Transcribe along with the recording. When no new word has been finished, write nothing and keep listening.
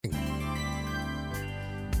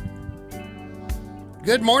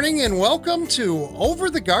Good morning and welcome to Over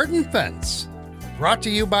the Garden Fence. Brought to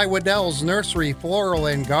you by Waddell's Nursery, Floral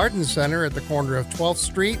and Garden Center at the corner of 12th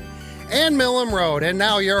Street and Millam Road. And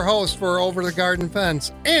now your host for Over the Garden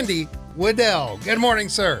Fence, Andy Waddell. Good morning,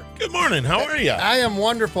 sir. Good morning. How are you? I am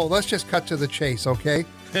wonderful. Let's just cut to the chase, okay?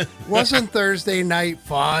 Wasn't Thursday night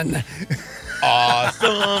fun?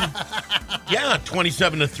 Awesome. Yeah,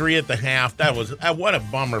 27-3 at the half. That was what a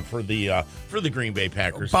bummer for the Green Bay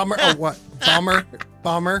Packers. Bummer? Oh, what? Bummer?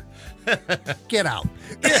 Get out.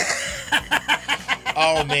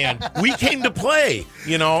 Oh man, we came to play.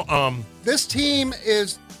 This team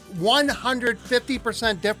is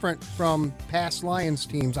 150% different from past Lions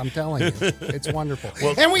teams, I'm telling you. It's wonderful.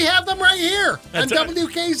 Well, and we have them right here on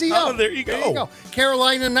WKZO. Oh, there you go.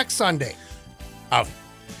 Carolina next Sunday. Oh,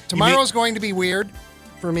 Tomorrow's going to be weird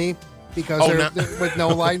for me because they're with no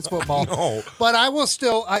Lions football. No. But I will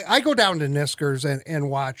still, I go down to Niskers and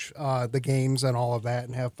watch the games and all of that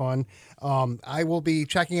and have fun. I will be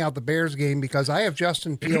checking out the Bears game because I have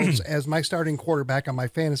Justin Fields as my starting quarterback on my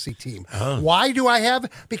fantasy team. Why do I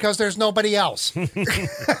have? Because there's nobody else.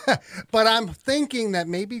 But I'm thinking that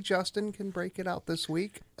maybe Justin can break it out this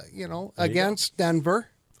week, against Denver.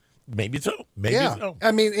 Maybe so. So.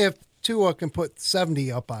 I mean, if Tua can put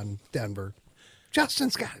 70 up on Denver,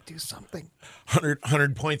 Justin's got to do something.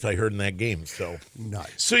 100 points I heard in that game. So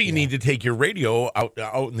nice. So you need to take your radio out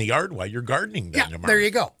in the yard while you're gardening. Then tomorrow. There you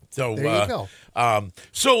go. So there you go.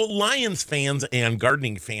 So Lions fans and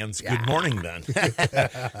gardening fans, good morning then.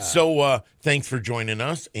 So thanks for joining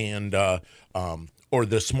us and or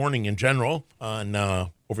this morning in general on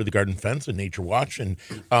Over the Garden Fence and Nature Watch. And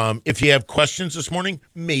if you have questions this morning,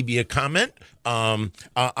 maybe a comment, I'll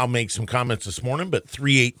make some comments this morning, but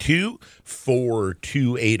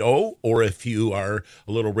 382-4280, or if you are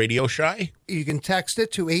a little radio shy, you can text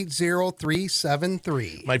it to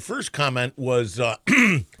 80373. My first comment was,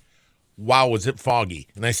 wow, was it foggy?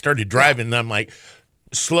 And I started driving, and I'm like,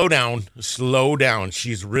 slow down.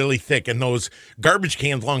 She's really thick. And those garbage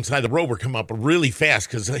cans alongside the road were coming up really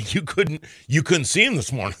fast because you couldn't see them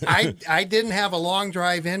this morning. I didn't have a long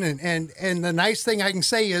drive in, and the nice thing I can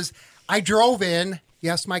say is I drove in.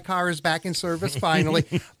 Yes, my car is back in service finally,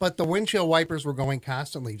 but the windshield wipers were going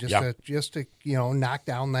constantly just to knock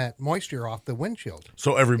down that moisture off the windshield.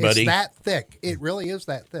 So everybody, it's that thick. It really is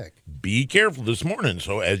that thick. Be careful this morning.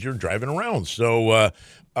 So as you're driving around,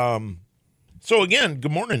 So again,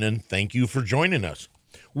 good morning and thank you for joining us.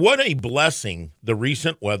 What a blessing the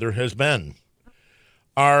recent weather has been.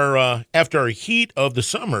 After our heat of the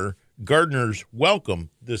summer, gardeners welcome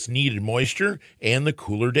this needed moisture and the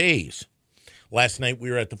cooler days. Last night we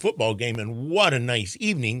were at the football game, and what a nice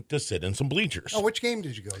evening to sit in some bleachers. Oh, which game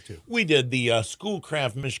did you go to? We did the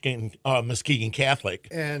Schoolcraft Muskegon Catholic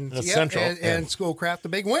and Central and Schoolcraft, the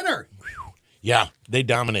big winner. Yeah, they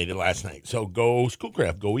dominated last night. So go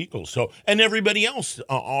Schoolcraft, go Eagles. So and everybody else,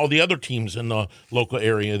 all the other teams in the local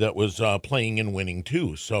area that was playing and winning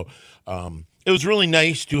too. So it was really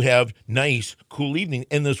nice to have nice, cool evening.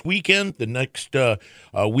 And this weekend, the next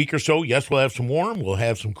week or so, yes, we'll have some warm, we'll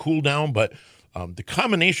have some cool down, but the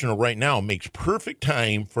combination of right now makes perfect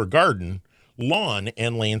time for garden, lawn,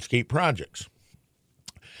 and landscape projects.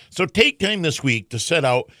 So take time this week to set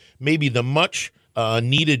out maybe the much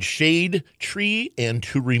needed shade tree and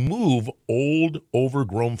to remove old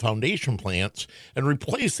overgrown foundation plants and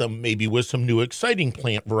replace them maybe with some new exciting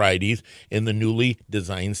plant varieties in the newly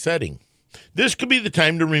designed setting. This could be the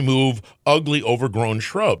time to remove ugly overgrown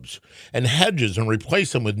shrubs and hedges and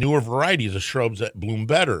replace them with newer varieties of shrubs that bloom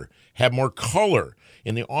better, have more color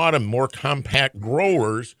in the autumn, more compact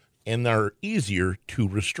growers, and are easier to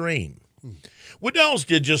restrain. Waddell's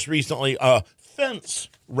did just recently a fence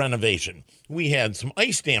renovation. We had some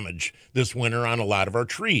ice damage this winter on a lot of our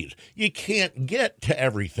trees. You can't get to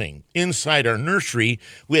everything. Inside our nursery,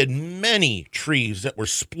 we had many trees that were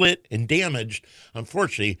split and damaged,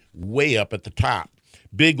 unfortunately, way up at the top.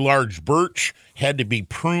 Big, large birch had to be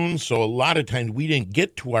pruned, so a lot of times we didn't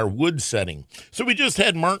get to our wood setting. So we just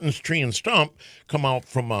had Martin's tree and stump come out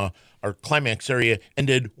from our climax area and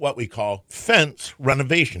did what we call fence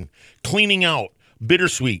renovation, cleaning out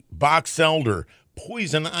bittersweet, box elder,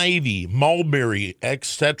 poison ivy, mulberry,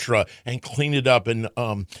 etc., and clean it up, and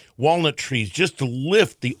walnut trees just to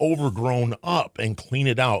lift the overgrown up and clean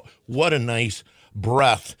it out. What a nice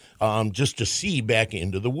breath just to see back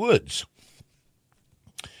into the woods.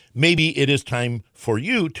 Maybe it is time for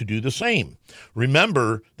you to do the same.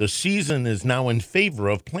 Remember, the season is now in favor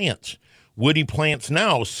of plants. Woody plants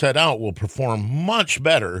now set out will perform much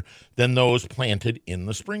better than those planted in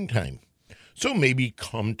the springtime. So maybe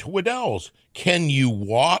come to Waddell's. Can you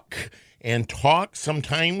walk and talk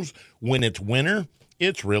sometimes when it's winter?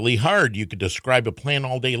 It's really hard. You could describe a plant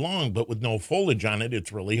all day long, but with no foliage on it,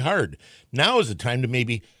 it's really hard. Now is the time to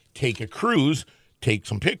maybe take a cruise, take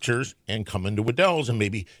some pictures, and come into Waddell's and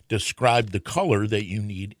maybe describe the color that you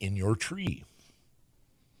need in your tree.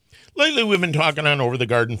 Lately, we've been talking on Over the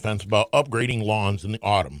Garden Fence about upgrading lawns in the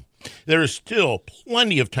autumn. There is still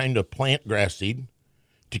plenty of time to plant grass seed,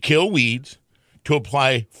 to kill weeds, to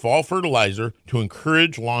apply fall fertilizer, to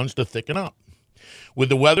encourage lawns to thicken up. With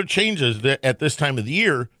the weather changes at this time of the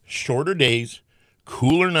year, shorter days,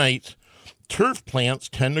 cooler nights, turf plants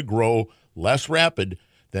tend to grow less rapid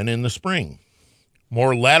than in the spring.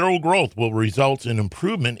 More lateral growth will result in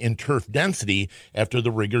improvement in turf density after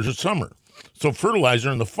the rigors of summer. So fertilizer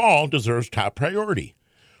in the fall deserves top priority.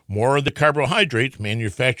 More of the carbohydrates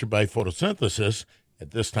manufactured by photosynthesis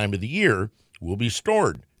at this time of the year will be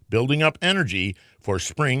stored, building up energy for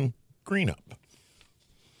spring green-up.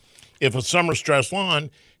 If a summer stress lawn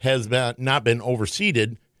has not been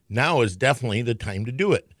overseeded, now is definitely the time to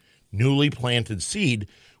do it. Newly planted seed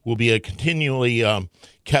will be continually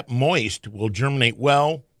kept moist, will germinate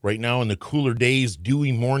well. Right now in the cooler days,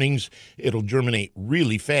 dewy mornings, it'll germinate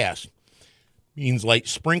really fast. Means light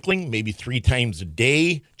sprinkling, maybe 3 times a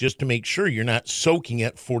day, just to make sure you're not soaking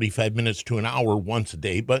it 45 minutes to an hour once a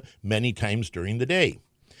day, but many times during the day.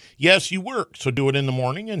 Yes, you work, so do it in the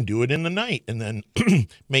morning and do it in the night, and then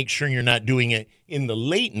make sure you're not doing it in the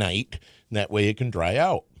late night, and that way it can dry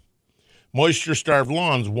out. Moisture-starved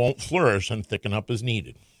lawns won't flourish and thicken up as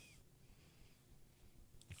needed.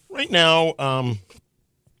 Right now,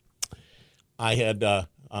 I had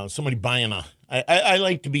somebody buying I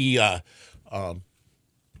like to be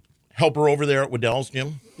helper over there at Waddell's,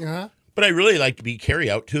 Jim. Yeah. But I really like to be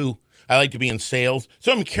carry-out, too. I like to be in sales.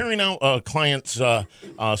 So I'm carrying out clients'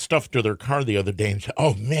 stuff to their car the other day and said,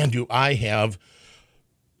 oh, man, do I have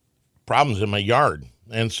problems in my yard.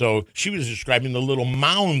 And so she was describing the little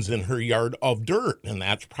mounds in her yard of dirt, and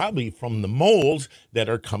that's probably from the moles that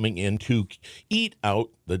are coming in to eat out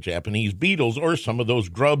the Japanese beetles or some of those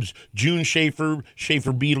grubs, June Schaefer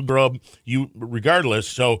beetle grub, regardless.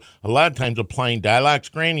 So a lot of times applying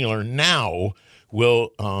Dilox granular now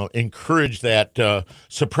will encourage that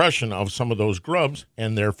suppression of some of those grubs,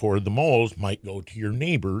 and therefore the moles might go to your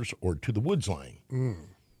neighbors or to the woods line.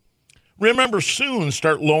 Remember, soon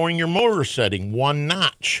start lowering your mower setting 1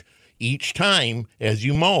 notch each time as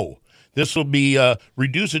you mow. This will be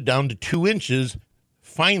reduce it down to 2 inches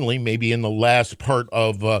finally, maybe in the last part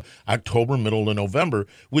of October, middle of November,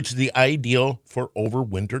 which is the ideal for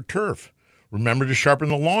overwinter turf. Remember to sharpen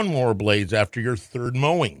the lawnmower blades after your 3rd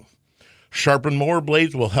mowing. Sharpened mower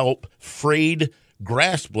blades will help frayed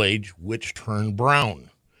grass blades, which turn brown.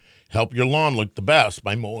 Help your lawn look the best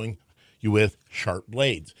by mowing you with sharp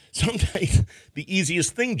blades. Sometimes the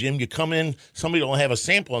easiest thing, Jim, you come in, somebody will have a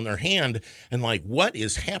sample in their hand and like, what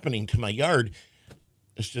is happening to my yard?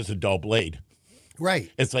 It's just a dull blade.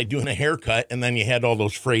 Right. It's like doing a haircut and then you had all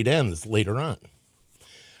those frayed ends later on.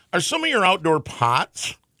 Are some of your outdoor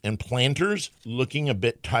pots and planters looking a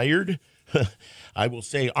bit tired? I will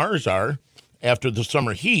say ours are. After the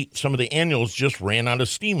summer heat, some of the annuals just ran out of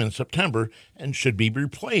steam in September and should be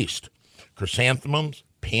replaced. Chrysanthemums,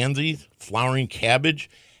 pansies, flowering cabbage,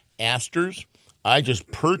 asters. I just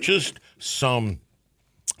purchased some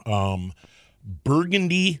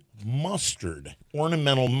burgundy mustard,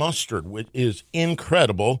 ornamental mustard, which is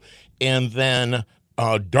incredible, and then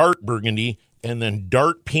dark burgundy, and then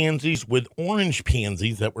dark pansies with orange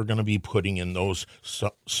pansies that we're going to be putting in those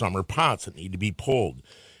summer pots that need to be pulled.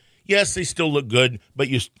 Yes, they still look good, but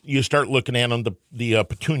you start looking at them, the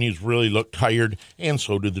petunias really look tired, and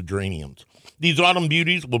so do the geraniums. These autumn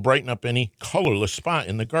beauties will brighten up any colorless spot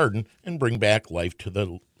in the garden and bring back life to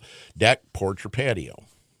the deck, porch, or patio.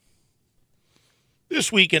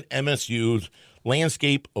 This week at MSU's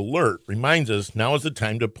Landscape Alert reminds us now is the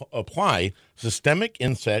time to apply systemic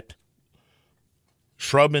insect,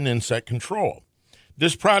 shrub, and insect control.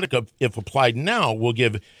 This product, if applied now, will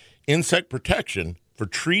give insect protection for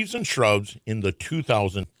trees and shrubs in the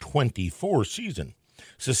 2024 season.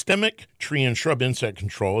 Systemic tree and shrub insect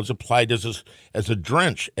control is applied as a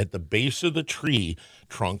drench at the base of the tree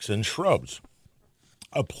trunks and shrubs.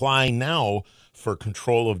 Apply now for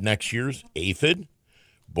control of next year's aphid,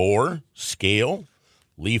 borer, scale,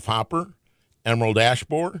 leafhopper, emerald ash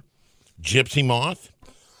borer, gypsy moth.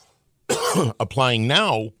 Applying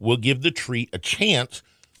now will give the tree a chance.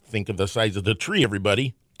 Think of the size of the tree,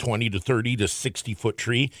 everybody. 20 to 30 to 60-foot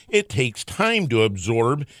tree. It takes time to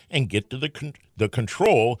absorb and get to the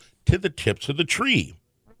control to the tips of the tree.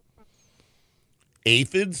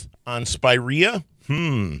 Aphids on spirea,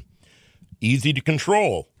 easy to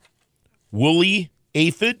control. Woolly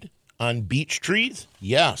aphid on beech trees?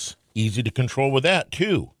 Yes. Easy to control with that,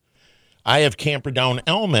 too. I have camper down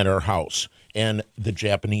elm at our house, and the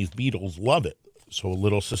Japanese beetles love it. So a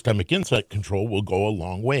little systemic insect control will go a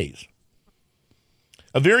long ways.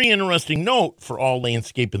 A very interesting note for all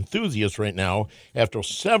landscape enthusiasts right now, after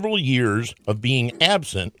several years of being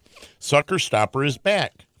absent, Sucker Stopper is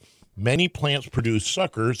back. Many plants produce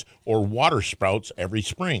suckers or water sprouts every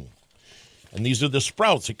spring. And these are the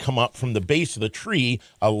sprouts that come up from the base of the tree.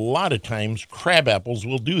 A lot of times, crab apples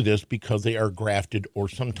will do this because they are grafted or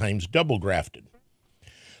sometimes double grafted.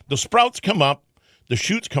 The sprouts come up, the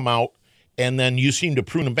shoots come out, and then you seem to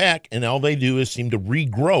prune them back, and all they do is seem to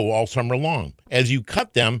regrow all summer long. As you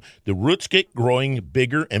cut them, the roots get growing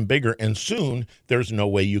bigger and bigger, and soon there's no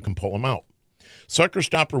way you can pull them out. Sucker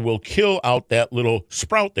Stopper will kill out that little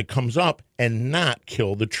sprout that comes up and not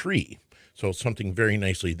kill the tree. So it's something very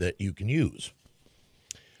nicely that you can use.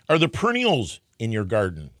 Are there perennials in your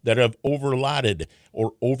garden that have overlotted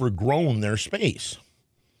or overgrown their space?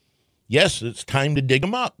 Yes, it's time to dig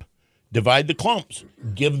them up. Divide the clumps.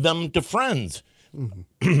 Give them to friends.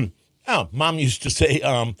 Oh, Mom used to say,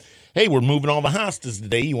 hey, we're moving all the hostas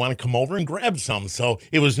today. You want to come over and grab some? So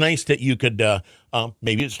it was nice that you could,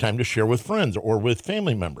 maybe it's time to share with friends or with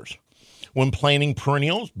family members. When planting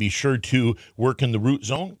perennials, be sure to work in the root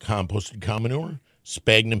zone, composted cow manure,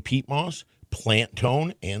 sphagnum peat moss, plant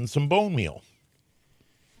tone, and some bone meal.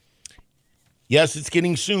 Yes, it's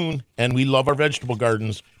getting soon, and we love our vegetable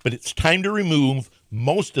gardens, but it's time to remove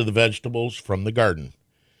most of the vegetables from the garden.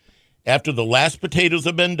 After the last potatoes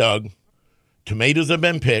have been dug, tomatoes have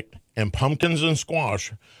been picked, and pumpkins and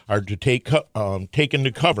squash are to taken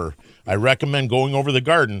to cover, I recommend going over the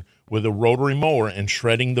garden with a rotary mower and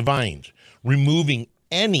shredding the vines, removing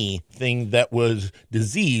anything that was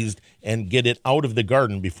diseased and get it out of the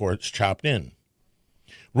garden before it's chopped in.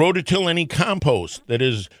 Rototill any compost that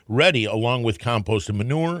is ready along with composted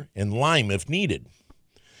manure and lime if needed.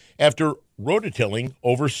 After rototilling,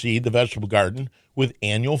 oversee the vegetable garden with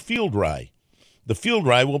annual field rye. The field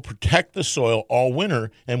rye will protect the soil all winter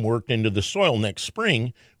and worked into the soil next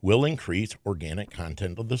spring will increase organic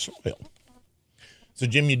content of the soil. So,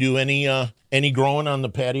 Jim, you do any growing on the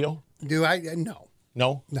patio? Do I? No.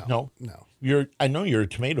 No? No. I know you're a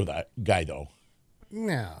tomato guy, though.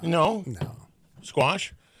 No. No? No.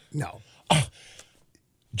 Squash? No.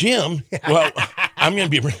 Jim, well, I'm going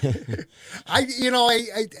to be...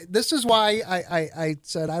 This is why I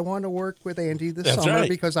said I want to work with Andy this That's summer right.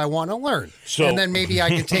 because I want to learn. So, and then maybe I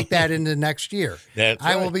can take that into next year.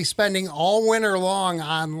 I will right. be spending all winter long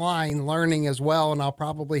online learning as well, and I'll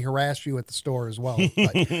probably harass you at the store as well.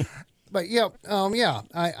 But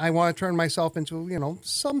I want to turn myself into,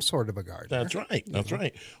 some sort of a gardener. That's right. That's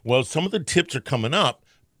right. Well, some of the tips are coming up.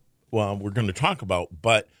 Well, we're going to talk about,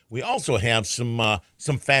 but we also have some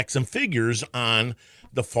facts and figures on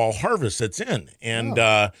the fall harvest that's in, and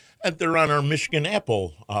they're on our Michigan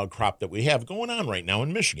apple crop that we have going on right now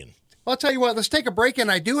in Michigan. Well, I'll tell you what, let's take a break, and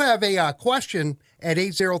I do have a question at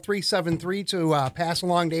 80373 to pass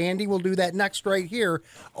along to Andy. We'll do that next right here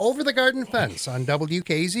over the garden fence on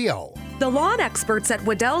WKZO. The lawn experts at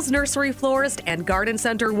Waddell's Nursery Florist and Garden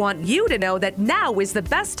Center want you to know that now is the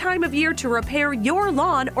best time of year to repair your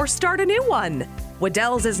lawn or start a new one.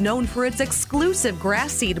 Waddell's is known for its exclusive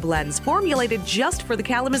grass seed blends formulated just for the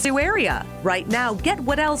Kalamazoo area. Right now, get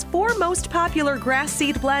Waddell's 4 most popular grass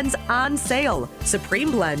seed blends on sale.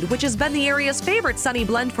 Supreme Blend, which has been the area's favorite sunny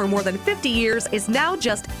blend for more than 50 years, is now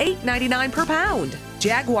just $8.99 per pound.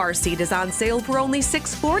 Jaguar seed is on sale for only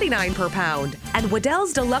 $6.49 per pound. And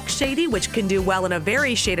Waddell's Deluxe Shady, which can do well in a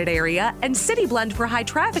very shaded area, and City Blend for high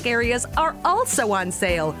traffic areas are also on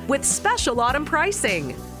sale with special autumn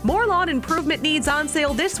pricing. More lawn improvement needs on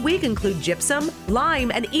sale this week include gypsum, lime,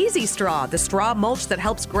 and Easy Straw, the straw mulch that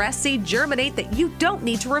helps grass seed germinate that you don't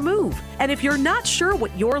need to remove. And if you're not sure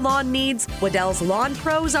what your lawn needs, Waddell's Lawn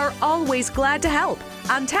Pros are always glad to help.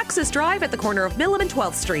 On Texas Drive at the corner of Millam and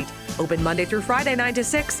 12th Street. Open Monday through Friday 9 to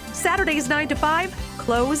 6, Saturdays 9 to 5,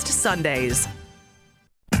 closed Sundays.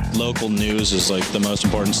 Local news is like the most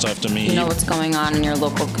important stuff to me. You know what's going on in your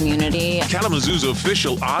local community. Kalamazoo's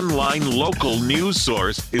official online local news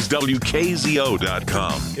source is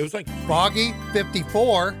WKZO.com. It was like Foggy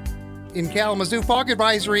 54 in Kalamazoo. Fog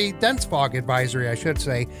advisory, dense fog advisory, I should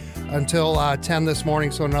say, until 10 this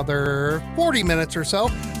morning, so another 40 minutes or so.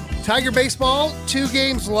 Tiger baseball, 2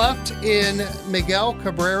 games left in Miguel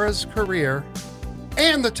Cabrera's career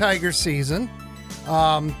and the Tigers season.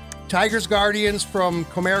 Tigers Guardians from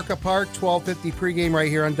Comerica Park, 12:50 pregame right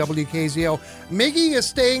here on WKZO. Miggy is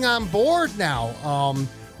staying on board now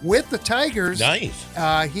with the Tigers.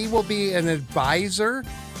 nice. He will be an advisor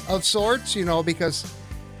of sorts, because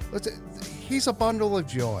he's a bundle of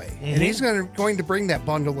joy, and he's going to bring that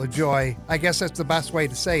bundle of joy. I guess that's the best way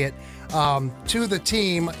to say it, to the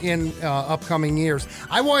team in upcoming years.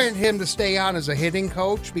 I wanted him to stay on as a hitting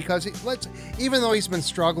coach because even though he's been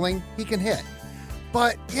struggling, he can hit.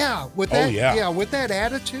 But yeah, with that, with that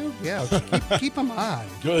attitude, keep him on.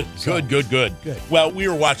 Good. Well, we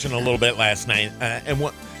were watching a little bit last night, and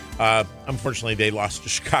what. Unfortunately, they lost to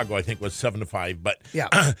Chicago. I think it was 7-5. But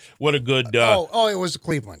what a good. It was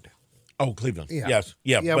Cleveland. Oh, Cleveland. Yeah. Yes.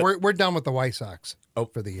 Yeah. Yeah. We're done with the White Sox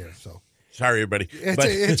for the year. So sorry, everybody.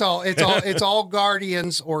 It's all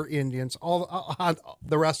Guardians or Indians. All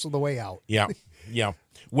the rest of the way out. Yeah.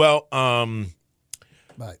 Well,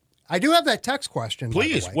 but I do have that text question.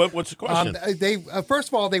 Please. What's the question? They first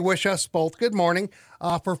of all, they wish us both good morning.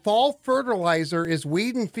 For fall fertilizer, is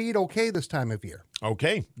weed and feed okay this time of year?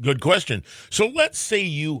 Okay, good question. So let's say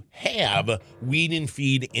you have weed and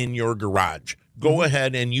feed in your garage. Go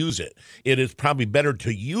ahead and use it. It is probably better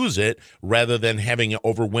to use it rather than having it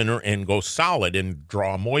over winter and go solid and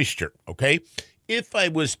draw moisture, okay? If I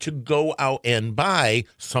was to go out and buy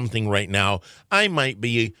something right now, I might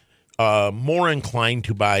be more inclined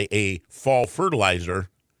to buy a fall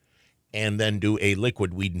fertilizer and then do a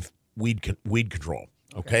liquid weed control,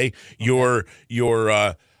 okay? Your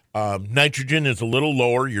nitrogen is a little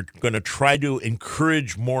lower. You're going to try to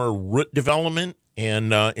encourage more root development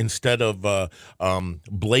and instead of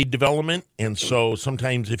blade development. And so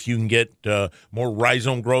sometimes if you can get more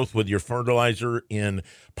rhizome growth with your fertilizer in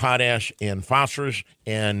potash and phosphorus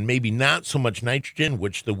and maybe not so much nitrogen,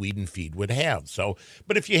 which the weed and feed would have. So,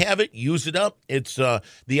 but if you have it, use it up. It's the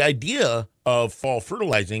idea of fall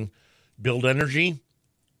fertilizing, build energy.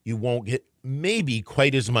 You won't get maybe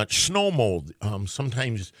quite as much snow mold.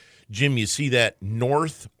 Sometimes, Jim, you see that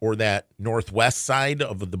north or that northwest side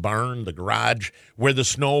of the barn, the garage, where the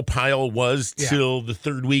snow pile was till the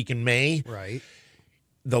third week in May. Right.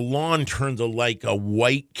 The lawn turns like a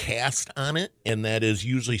white cast on it, and that is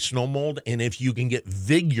usually snow mold. And if you can get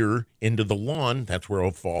vigor into the lawn, that's where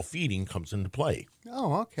fall feeding comes into play.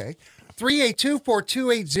 Oh, okay.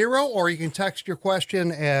 382-4280, or you can text your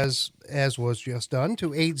question as was just done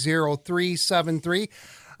to 80373.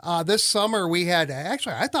 This summer we had,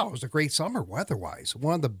 actually, I thought it was a great summer weather-wise,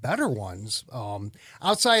 one of the better ones.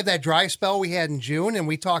 Outside of that dry spell we had in June, and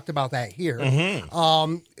we talked about that here.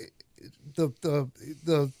 The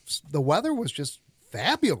weather was just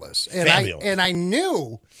fabulous. And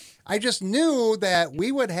I just knew that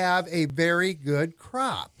we would have a very good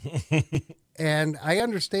crop. And I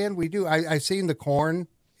understand we do. I've seen the corn.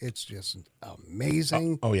 It's just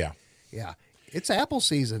amazing. Oh yeah. Yeah. It's apple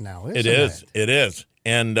season now, isn't it? It is.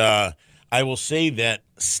 And I will say that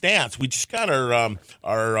stats, we just got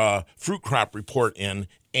our fruit crop report in,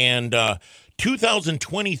 and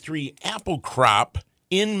 2023 apple crop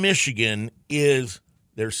in Michigan is,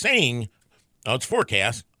 they're saying, now it's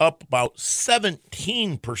forecast, up about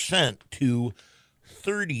 17% to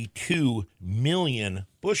 32 million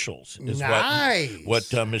bushels is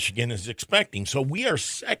what Michigan is expecting. So we are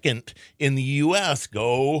second in the U.S.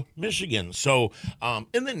 Go Michigan. So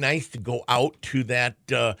isn't it nice to go out to that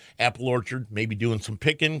apple orchard, maybe doing some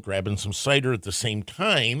picking, grabbing some cider at the same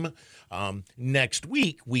time. Next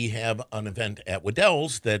week, we have an event at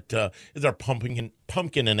Waddell's that is our pumpkin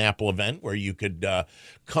and apple event where you could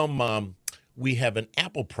come. We have an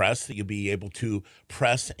apple press that you'll be able to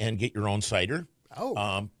press and get your own cider.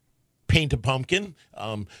 Oh. Paint a pumpkin,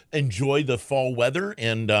 enjoy the fall weather,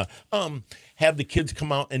 and have the kids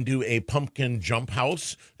come out and do a pumpkin jump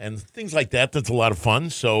house and things like that. That's a lot of fun.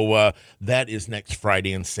 So that is next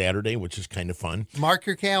Friday and Saturday, which is kind of fun. Mark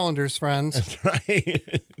your calendars, friends. That's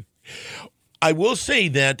right. I will say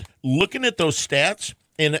that looking at those stats,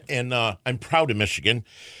 and I'm proud of Michigan.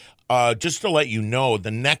 Just to let you know,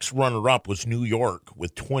 the next runner-up was New York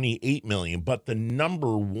with 28 million, but the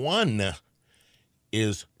number one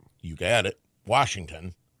is, you got it,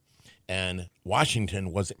 Washington. And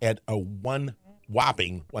Washington was at a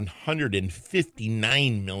whopping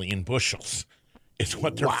 159 million bushels. Is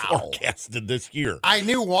what they're forecasted this year. I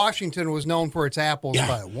knew Washington was known for its apples,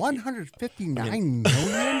 but 159 million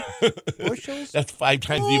bushels? That's 5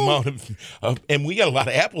 times the amount of, and we got a lot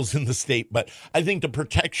of apples in the state, but I think the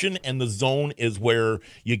protection and the zone is where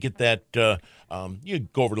you get that, you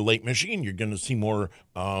go over to Lake Michigan, you're going to see more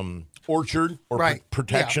orchard or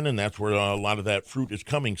protection, and that's where a lot of that fruit is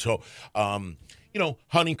coming. So,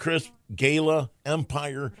 Honeycrisp, Gala,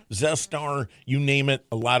 Empire, Zestar, you name it.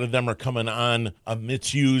 A lot of them are coming on.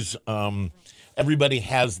 Mitsu's. Everybody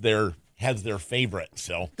has their has their favorite.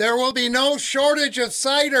 So there will be no shortage of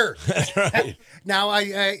cider. that's right. Now,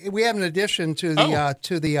 we have an addition to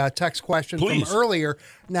the text question Please. from earlier.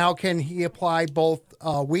 Now, can he apply both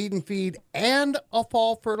weed and feed and a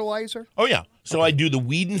fall fertilizer? Oh, yeah. So I do the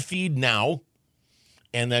weed and feed now,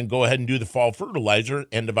 and then go ahead and do the fall fertilizer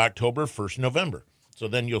end of October, 1st November. So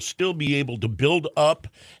then you'll still be able to build up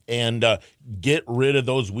and get rid of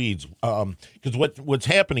those weeds. Because what's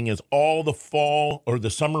happening is all the fall or the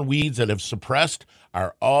summer weeds that have suppressed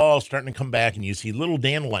are all starting to come back, and you see little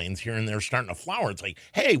dandelions here and there starting to flower. It's like,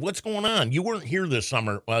 hey, what's going on? You weren't here this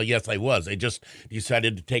summer. Well, yes, I was. I just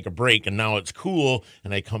decided to take a break, and now it's cool,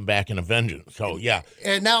 and I come back in a vengeance. So, yeah.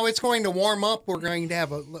 And now it's going to warm up. We're going to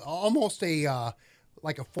have almost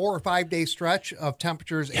like a 4 or 5 day stretch of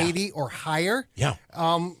temperatures 80 or higher. Yeah.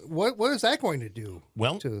 What is that going to do?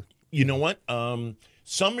 Well, you know what?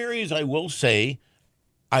 Some areas I will say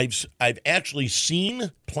I've actually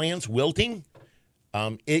seen plants wilting.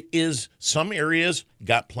 It is some areas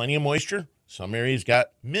got plenty of moisture. Some areas got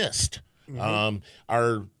mist.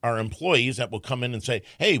 Our employees that will come in and say,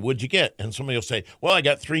 hey, what'd you get? And somebody will say, well, I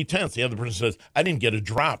got 3/10. The other person says, I didn't get a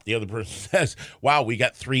drop. The other person says, wow, we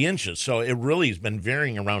got 3 inches. So it really has been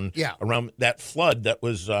varying around that flood that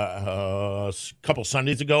was a couple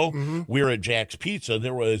Sundays ago. We were at Jack's Pizza.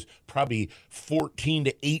 There was probably 14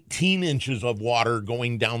 to 18 inches of water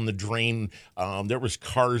going down the drain. There was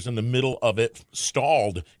cars in the middle of it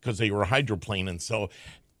stalled because they were hydroplaning. So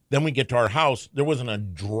then we get to our house. There wasn't a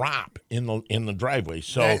drop in the driveway.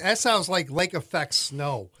 So that sounds like lake effect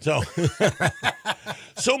snow. So,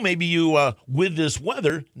 so maybe you with this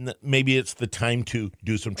weather, maybe it's the time to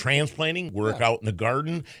do some transplanting, work out in the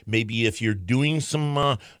garden. Maybe if you're doing some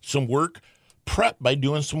work, prep by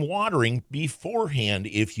doing some watering beforehand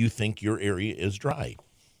if you think your area is dry.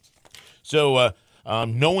 So.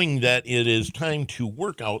 Knowing that it is time to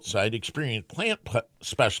work outside, experienced plant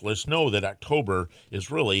specialists know that October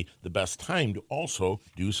is really the best time to also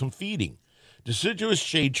do some feeding. Deciduous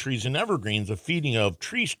shade trees and evergreens, a feeding of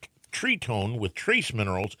tree tone with trace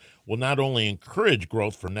minerals will not only encourage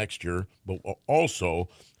growth for next year, but will also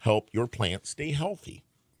help your plant stay healthy.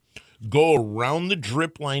 Go around the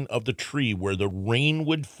drip line of the tree where the rain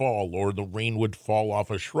would fall or the rain would fall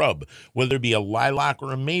off a shrub, whether it be a lilac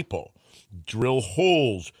or a maple. Drill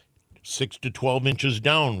holes 6 to 12 inches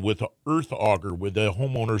down with an earth auger with a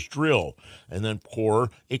homeowner's drill, and then pour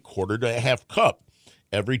a 1/4 to a 1/2 cup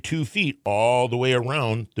every 2 feet all the way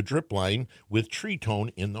around the drip line with tree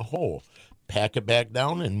tone in the hole. Pack it back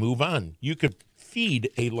down and move on. You could feed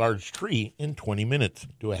a large tree in 20 minutes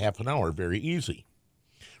to a half an hour very easy.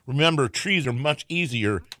 Remember, trees are much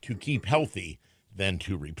easier to keep healthy than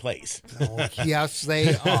to replace. Oh, yes,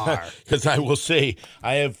 they are. Because I will say,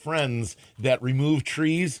 I have friends that remove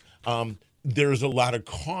trees. There's a lot of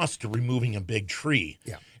cost to removing a big tree.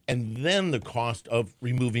 Yeah. And then the cost of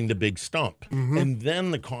removing the big stump. And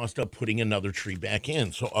then the cost of putting another tree back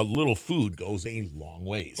in. So a little food goes a long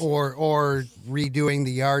ways. Or redoing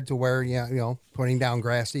the yard to where, putting down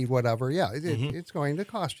grass seed, whatever. Yeah, it's going to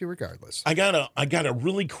cost you regardless. I got a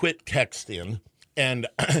really quick text in. And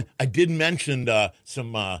I did mention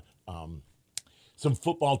some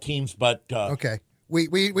football teams, but okay,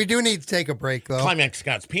 we do need to take a break though. Climax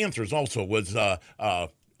Scots Panthers also was a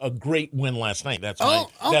great win last night. That's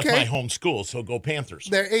okay. my home school. So go Panthers.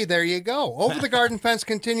 There you go. Over the Garden Fence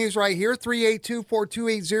continues right here.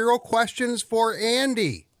 382-4280. Questions for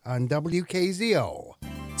Andy on WKZO.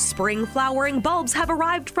 Spring flowering bulbs have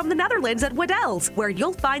arrived from the Netherlands at Waddell's, where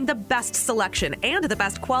you'll find the best selection and the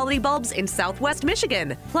best quality bulbs in Southwest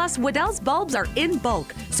Michigan. Plus, Waddell's bulbs are in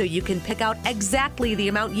bulk, so you can pick out exactly the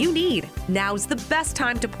amount you need. Now's the best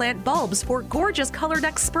time to plant bulbs for gorgeous color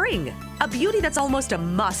next spring. A beauty that's almost a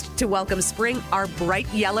must to welcome spring are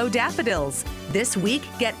bright yellow daffodils. This week,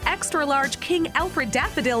 get extra large King Alfred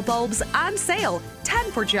daffodil bulbs on sale,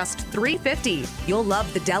 10 for just $3.50. You'll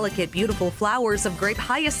love the delicate, beautiful flowers of grape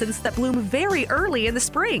hyacinths that bloom very early in the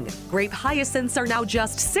spring. Grape hyacinths are now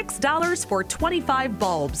just $6 for 25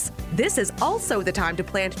 bulbs. This is also the time to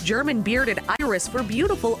plant German bearded iris for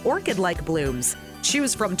beautiful orchid-like blooms.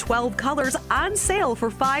 Choose from 12 colors on sale for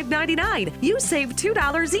 $5.99. You save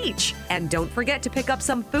 $2 each. And don't forget to pick up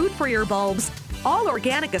some food for your bulbs. All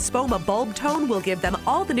organic Espoma bulb tone will give them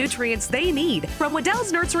all the nutrients they need from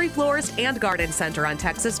Waddell's Nursery, Florist, and Garden Center on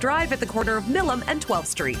Texas Drive at the corner of Millam and 12th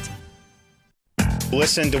Street.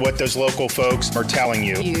 Listen to what those local folks are telling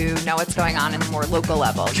you. You know what's going on in a more local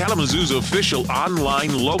level. Kalamazoo's official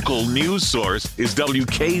online local news source is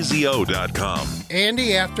WKZO.com.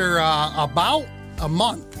 Andy, after about a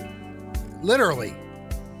month, literally,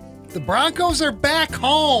 The Broncos are back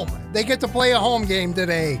home. They get to play a home game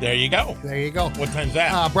today. There you go. There you go. What time's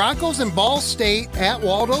that? Broncos and Ball State at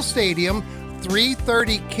Waldo Stadium.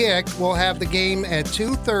 3:30 kick. We'll have the game at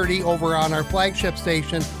 2:30 over on our flagship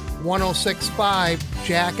station, 106.5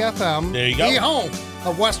 Jack FM. There you go. The home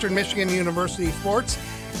of Western Michigan University sports.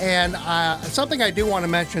 And something I do want to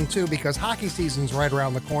mention, too, because hockey season's right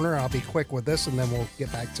around the corner. I'll be quick with this, and then we'll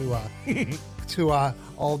get back to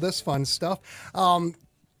all this fun stuff.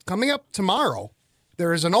 Coming up tomorrow,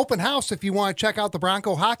 there is an open house if you want to check out the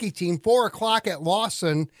Bronco hockey team, 4 o'clock at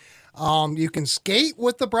Lawson. You can skate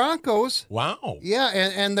with the Broncos. Wow. Yeah,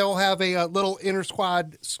 and they'll have a little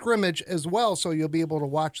inter-squad scrimmage as well, so you'll be able to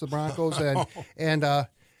watch the Broncos and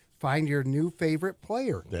find your new favorite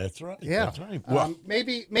player. That's right. Yeah. That's right. Well,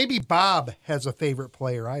 maybe Bob has a favorite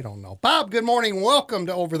player. I don't know. Bob, good morning. Welcome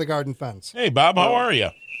to Over the Garden Fence. hey, Bob, how are you?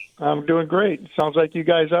 I'm doing great. Sounds like you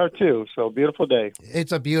guys are too. So beautiful day.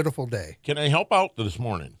 It's a beautiful day. Can I help out this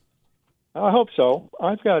morning? I hope so.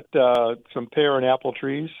 I've got some pear and apple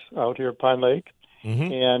trees out here at Pine Lake,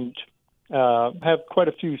 and have quite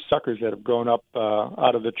a few suckers that have grown up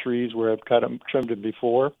out of the trees where I've trimmed them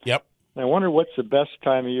before. Yep. And I wonder what's the best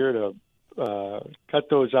time of year to cut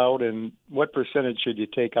those out, and what percentage should you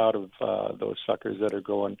take out of those suckers that are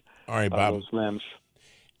growing All right, out Bob. of those limbs?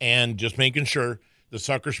 And just making sure the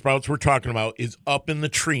sucker sprouts we're talking about is up in the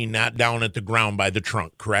tree, not down at the ground by the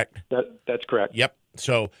trunk, correct? That's correct. Yep.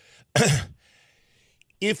 So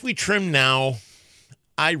if we trim now,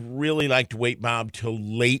 I really like to wait, Bob, till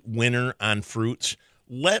late winter on fruits.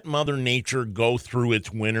 Let Mother Nature go through its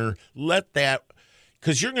winter. Let that,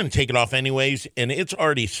 because you're going to take it off anyways, and it's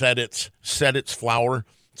already set its flower.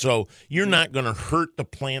 So you're not going to hurt the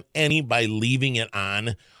plant any by leaving it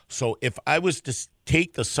on. So if I was to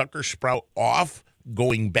take the sucker sprout off,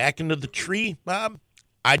 going back into the tree, Bob,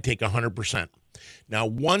 I'd take 100%. Now,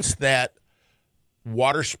 once that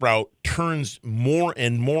water sprout turns more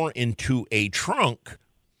and more into a trunk,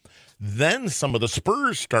 then some of the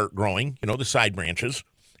spurs start growing, the side branches.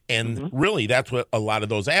 And really, that's what a lot of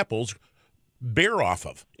those apples bear off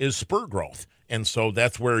of, is spur growth. And so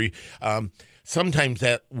that's where sometimes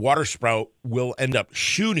that water sprout will end up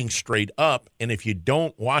shooting straight up. And if you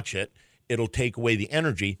don't watch it, it'll take away the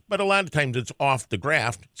energy. But a lot of times it's off the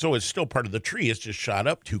graft, so it's still part of the tree. It's just shot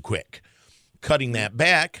up too quick. Cutting that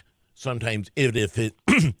back, sometimes if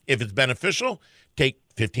it's beneficial, take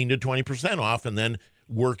 15 to 20% off and then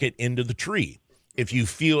work it into the tree. If you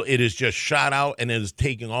feel it is just shot out and it is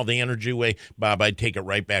taking all the energy away, Bob, I'd take it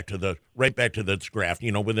right back to the graft,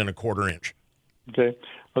 within a quarter inch. Okay.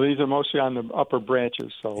 Well, these are mostly on the upper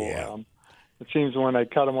branches, so Yeah. It seems when I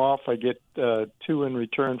cut them off, I get 2 in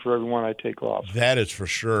return for every one I take off. That is for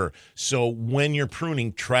sure. So when you're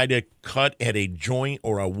pruning, try to cut at a joint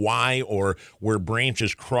or a Y or where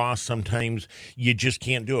branches cross. Sometimes you just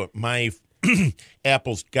can't do it. My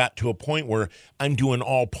apples got to a point where I'm doing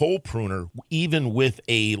all pole pruner. Even with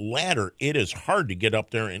a ladder, it is hard to get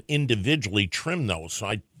up there and individually trim those. So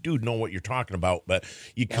I do know what you're talking about, but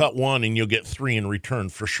you cut one and you'll get 3 in return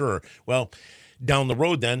for sure. Well, down the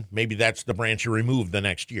road, then, maybe that's the branch you remove the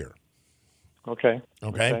next year. Okay.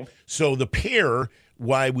 So the pear,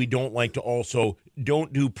 why we don't like to also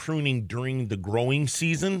don't do pruning during the growing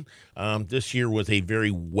season. This year was a very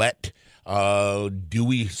wet,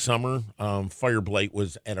 dewy summer. Fire blight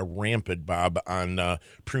was at a rampant, Bob, on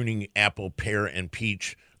pruning apple, pear, and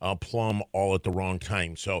peach, plum all at the wrong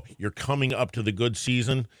time. So you're coming up to the good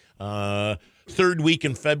season. Third week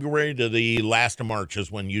in February to the last of March is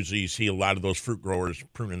when usually you see a lot of those fruit growers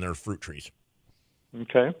pruning their fruit trees.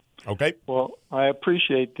 Okay. Okay. Well, I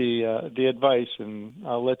appreciate the advice, and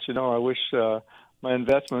I'll let you know. I wish my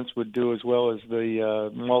investments would do as well as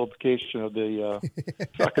the multiplication of the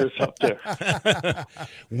suckers up there.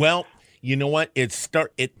 Well, you know what?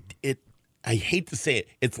 I hate to say it.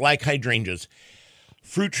 It's like hydrangeas.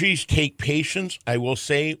 Fruit trees take patience. I will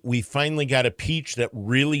say we finally got a peach that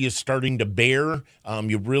really is starting to bear.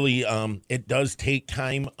 It does take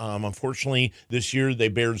time. Unfortunately, this year they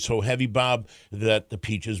bared so heavy, Bob, that the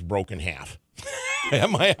peaches broke in half at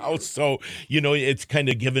my house. So, it's kind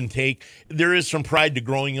of give and take. There is some pride to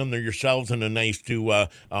growing them. They're yourselves, and a nice to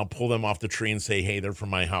pull them off the tree and say, hey, they're from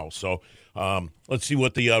my house. So let's see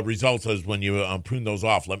what the results is when you prune those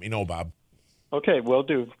off. Let me know, Bob. Okay, will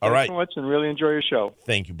do. All right. Thanks so much, and really enjoy your show.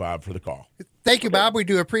 Thank you, Bob, for the call. Thank you, Bob. We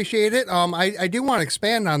do appreciate it. I do want to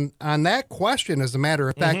expand on that question, as a matter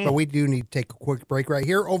of fact, but we do need to take a quick break right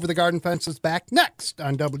here. Over the Garden Fence is back next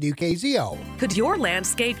on WKZO. Could your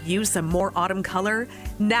landscape use some more autumn color?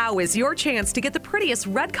 Now is your chance to get the prettiest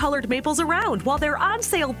red-colored maples around while they're on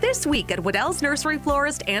sale this week at Waddell's Nursery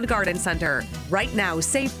Florist and Garden Center. Right now,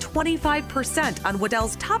 save 25% on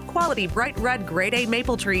Waddell's top-quality bright red grade A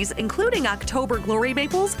maple trees, including October Glory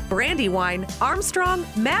maples, Brandywine, Armstrong,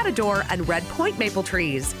 Matador, and Red Point maple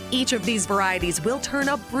trees. Each of these varieties will turn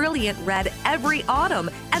a brilliant red every autumn,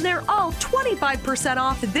 and they're all 25%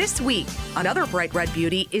 off this week. Another bright red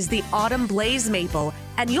beauty is the Autumn Blaze maple,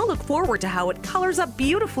 and you'll look forward to how it colors up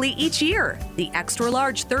beautifully each year. The extra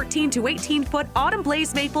large 13 to 18 foot Autumn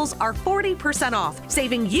Blaze maples are 40% off,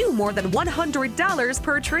 saving you more than $100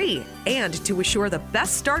 per tree. And to assure the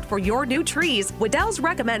best start for your new trees, Waddell's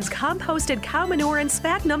recommends composted cow manure and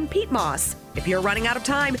sphagnum peat moss. If you're running out of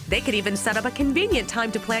time, they could even set up a convenient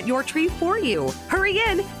time to plant your tree for you. Hurry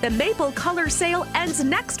in! The Maple Color Sale ends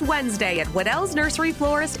next Wednesday at Waddell's Nursery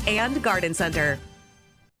Florist and Garden Center.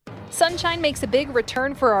 Sunshine makes a big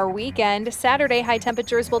return for our weekend. Saturday, high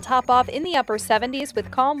temperatures will top off in the upper 70s with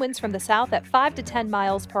calm winds from the south at 5 to 10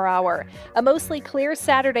 miles per hour. A mostly clear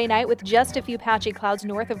Saturday night with just a few patchy clouds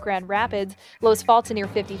north of Grand Rapids. Lows fall to near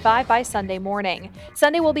 55 by Sunday morning.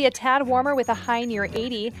 Sunday will be a tad warmer with a high near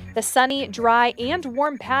 80. The sunny, dry, and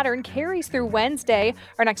warm pattern carries through Wednesday.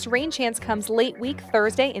 Our next rain chance comes late week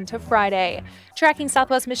Thursday into Friday. Tracking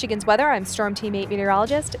Southwest Michigan's weather, I'm Storm Team 8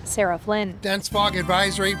 meteorologist Sarah Flynn. Dense fog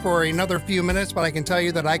advisory for another few minutes, but I can tell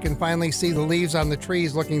you that I can finally see the leaves on the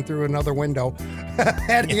trees looking through another window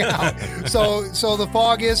heading out. So the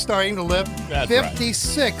fog is starting to lift. That's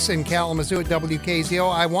 56 in Kalamazoo at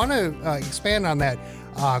WKZO. I want to expand on that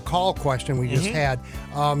call question we just had.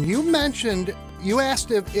 You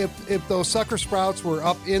asked if those sucker sprouts were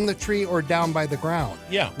up in the tree or down by the ground.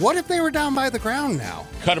 Yeah. What if they were down by the ground now?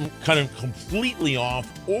 Cut them completely off,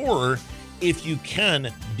 or if you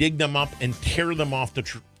can, dig them up and tear them off the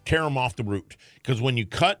root. Because when you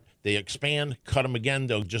cut, they expand. Cut them again,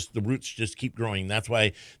 the roots just keep growing. That's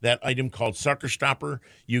why that item called sucker stopper,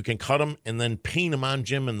 you can cut them and then paint them on,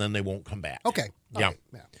 Jim, and then they won't come back. Okay. Yeah. Right.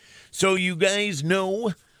 Yeah. So you guys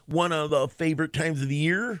know one of the favorite times of the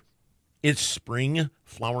year? It's spring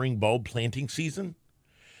flowering bulb planting season.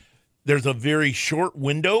 There's a very short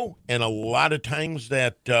window, and a lot of times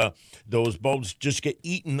that those bulbs just get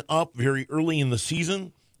eaten up very early in the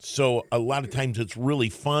season. So a lot of times it's really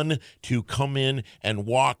fun to come in and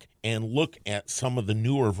walk and look at some of the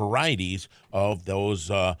newer varieties of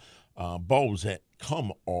those bulbs that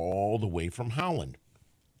come all the way from Holland.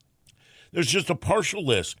 There's just a partial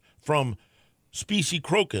list from Specie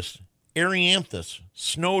crocus, Erianthus,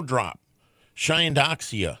 Snowdrop,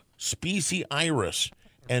 Chiondoxia, Specie iris,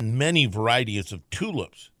 and many varieties of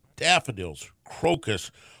tulips, daffodils, crocus,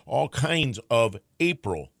 all kinds of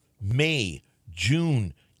April, May,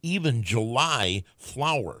 June, even July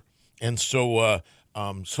flower. And so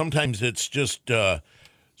sometimes it's just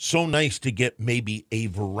so nice to get maybe a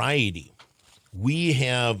variety. We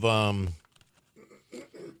have a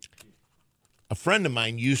friend of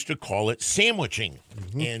mine used to call it sandwiching,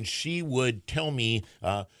 and she would tell me,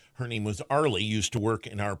 her name was Arlie, used to work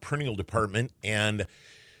in our perennial department, and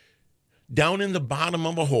down in the bottom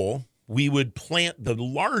of a hole, we would plant the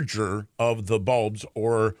larger of the bulbs,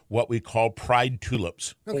 or what we call pride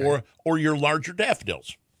tulips, or your larger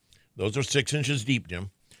daffodils. Those are 6 inches deep,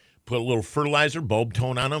 Jim. Put a little fertilizer, bulb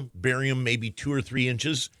tone on them, bury them maybe 2 or 3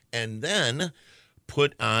 inches, and then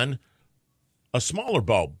put on a smaller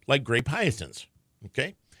bulb, like grape hyacinths,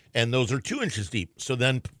 okay? And those are 2 inches deep. So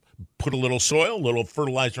then put a little soil, a little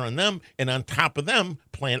fertilizer on them, and on top of them,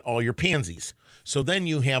 plant all your pansies. So then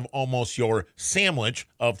you have almost your sandwich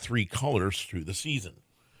of 3 colors through the season.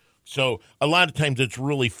 So a lot of times it's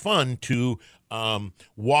really fun to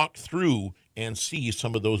walk through and see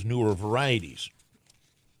some of those newer varieties.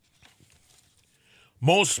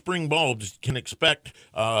 Most spring bulbs can expect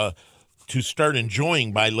to start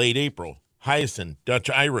enjoying by late April. Hyacinth, Dutch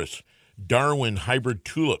iris, Darwin hybrid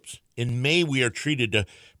tulips. In May, we are treated to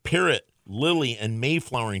parrot, lily, and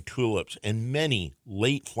May-flowering tulips, and many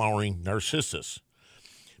late-flowering narcissus.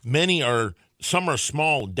 Some are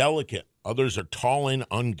small, delicate. Others are tall and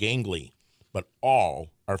ungangly, but all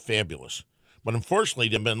are fabulous. But unfortunately,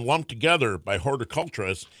 they've been lumped together by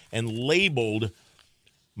horticulturists and labeled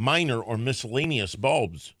minor or miscellaneous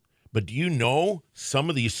bulbs. But do you know some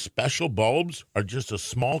of these special bulbs are just a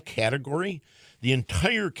small category? The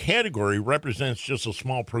entire category represents just a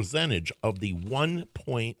small percentage of the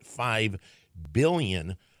 1.5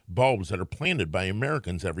 billion bulbs that are planted by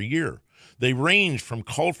Americans every year. They range from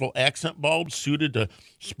colorful accent bulbs suited to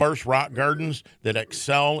sparse rock gardens that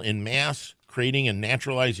excel in mass creating and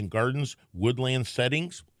naturalizing gardens, woodland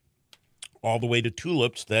settings, all the way to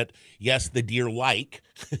tulips that, yes, the deer like,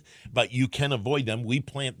 but you can avoid them. We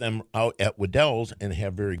plant them out at Waddell's and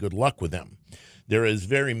have very good luck with them. There's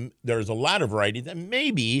a lot of variety that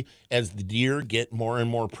maybe as the deer get more and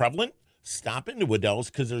more prevalent, stop into Waddell's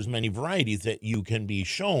because there's many varieties that you can be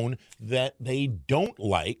shown that they don't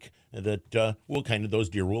like that those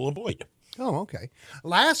deer will avoid. Oh, okay.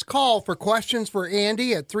 Last call for questions for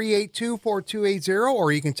Andy at 382-4280,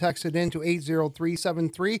 or you can text it in to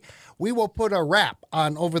 80373. We will put a wrap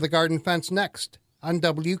on Over the Garden Fence next on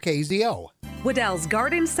WKZO. Waddell's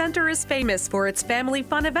Garden Center is famous for its family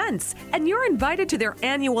fun events, and you're invited to their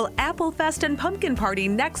annual Apple Fest and Pumpkin Party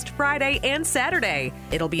next Friday and Saturday.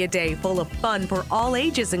 It'll be a day full of fun for all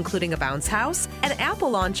ages, including a bounce house, an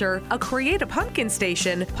apple launcher, a create a pumpkin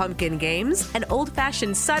station, pumpkin games, an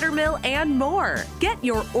old-fashioned cider mill, and more. Get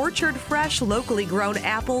your orchard fresh, locally grown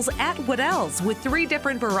apples at Waddell's with 3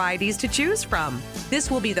 different varieties to choose from.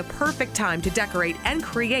 This will be the perfect time to decorate and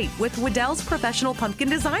create with Waddell's professional pumpkin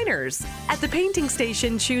designers. At the painting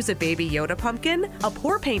station, choose a Baby Yoda pumpkin, a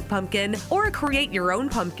pour paint pumpkin, or a create your own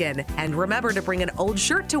pumpkin. And remember to bring an old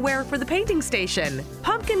shirt to wear for the painting station.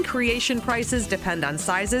 Pumpkin creation prices depend on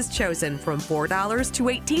sizes chosen from $4 to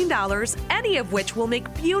 $18, any of which will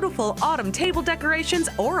make beautiful autumn table decorations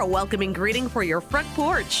or a welcoming greeting for your front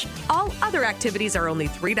porch. All other activities are only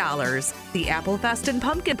 $3. The Apple Fest and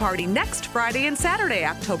Pumpkin Party next Friday and Saturday,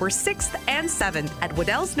 October 6th and 7th at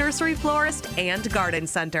Waddell's Nursery Florist and Garden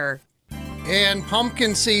Center. And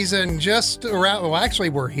pumpkin season just around. Well, actually,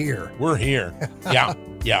 we're here. We're here. Yeah,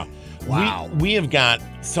 yeah. Wow. We have got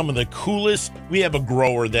some of the coolest. We have a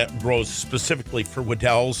grower that grows specifically for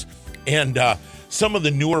Waddell's, and some of the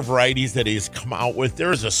newer varieties that he's come out with.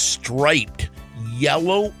 There's a striped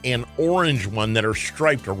yellow and orange one that are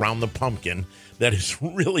striped around the pumpkin. That is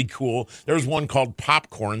really cool. There's one called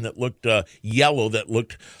Popcorn that looked yellow, that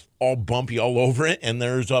looked all bumpy all over it, and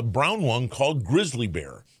there's a brown one called Grizzly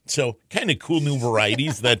Bear. So kind of cool new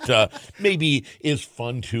varieties that maybe is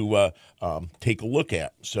fun to take a look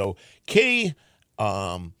at. So Kay,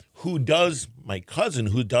 my cousin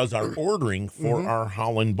who does our ordering for our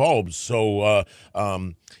Holland bulbs. So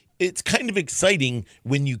it's kind of exciting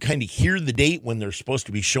when you kind of hear the date when they're supposed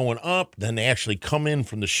to be showing up, then they actually come in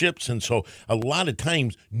from the ships. And so a lot of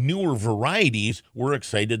times newer varieties we're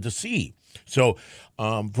excited to see. So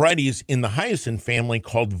varieties in the hyacinth family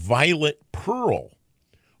called Violet Pearl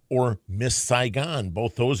or Miss Saigon.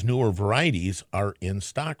 Both those newer varieties are in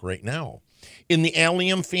stock right now. In the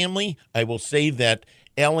allium family, I will say that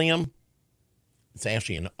allium, it's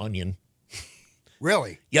actually an onion.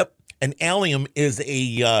 Really? Yep. An allium is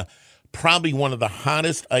a probably one of the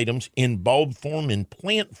hottest items in bulb form and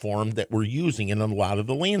plant form that we're using in a lot of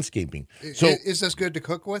the landscaping. So, is this good to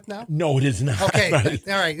cook with now? No, it is not. Okay,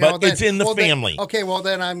 all right. But it's in the family.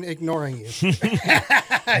 Then I'm ignoring you.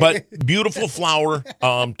 But beautiful flower,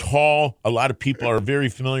 tall. A lot of people are very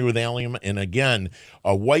familiar with allium. And again,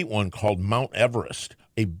 a white one called Mount Everest,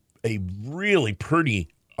 a really pretty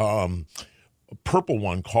purple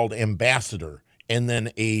one called Ambassador, and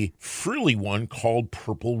then a frilly one called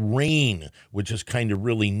Purple Rain, which is kind of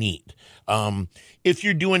really neat. If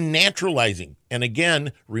you're doing naturalizing, and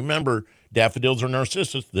again, remember, daffodils or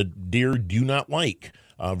narcissus, the deer do not like.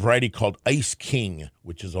 A variety called Ice King,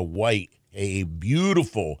 which is a white, a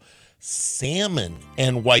beautiful salmon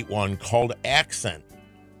and white one called Accent,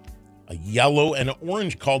 a yellow and an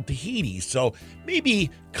orange called Tahiti. So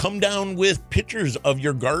maybe come down with pictures of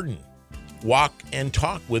your garden. Walk and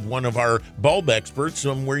talk with one of our bulb experts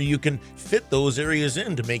where you can fit those areas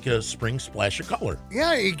in to make a spring splash of color.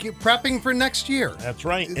 Yeah, you get prepping for next year. That's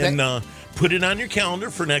right. And put it on your calendar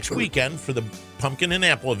for next weekend for the pumpkin and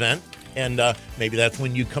apple event. And maybe that's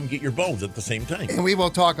when you come get your bulbs at the same time. And we will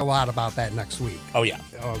talk a lot about that next week. Oh, yeah.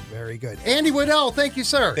 Oh, very good. Andy Waddell, thank you,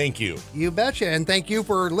 sir. Thank you. You betcha. And thank you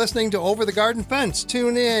for listening to Over the Garden Fence.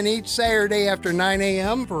 Tune in each Saturday after 9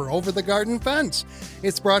 a.m. for Over the Garden Fence.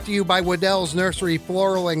 It's brought to you by Waddell's Nursery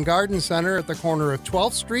Floral and Garden Center at the corner of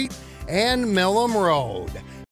 12th Street and Millam Road.